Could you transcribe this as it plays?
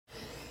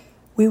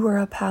We were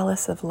a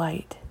palace of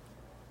light.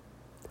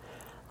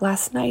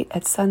 Last night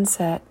at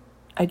sunset,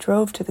 I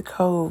drove to the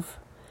cove,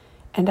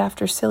 and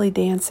after silly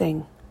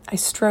dancing, I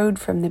strode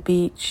from the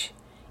beach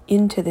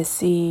into the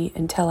sea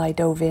until I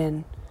dove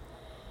in.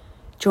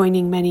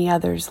 Joining many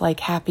others like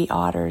happy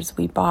otters,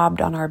 we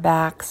bobbed on our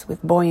backs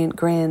with buoyant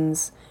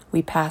grins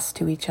we passed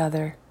to each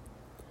other.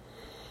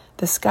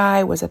 The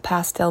sky was a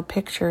pastel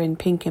picture in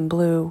pink and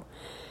blue.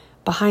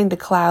 Behind the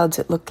clouds,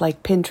 it looked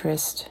like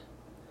Pinterest.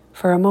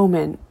 For a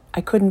moment, I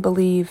couldn't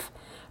believe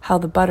how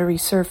the buttery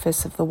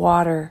surface of the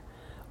water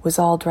was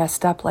all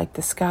dressed up like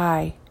the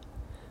sky.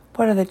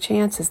 What are the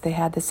chances they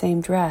had the same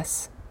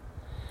dress?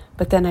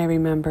 But then I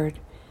remembered,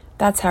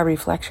 that's how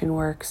reflection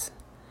works.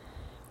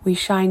 We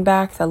shine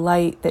back the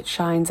light that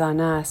shines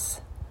on us.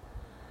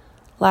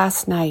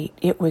 Last night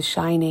it was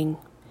shining,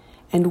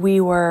 and we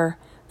were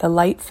the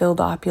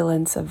light-filled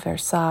opulence of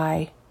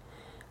Versailles.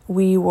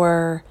 We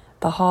were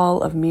the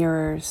Hall of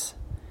Mirrors.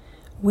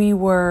 We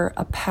were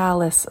a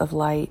palace of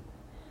light,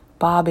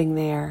 bobbing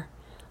there,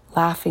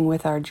 laughing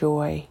with our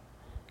joy,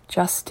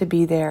 just to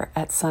be there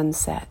at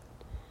sunset,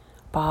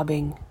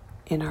 bobbing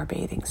in our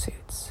bathing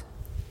suits.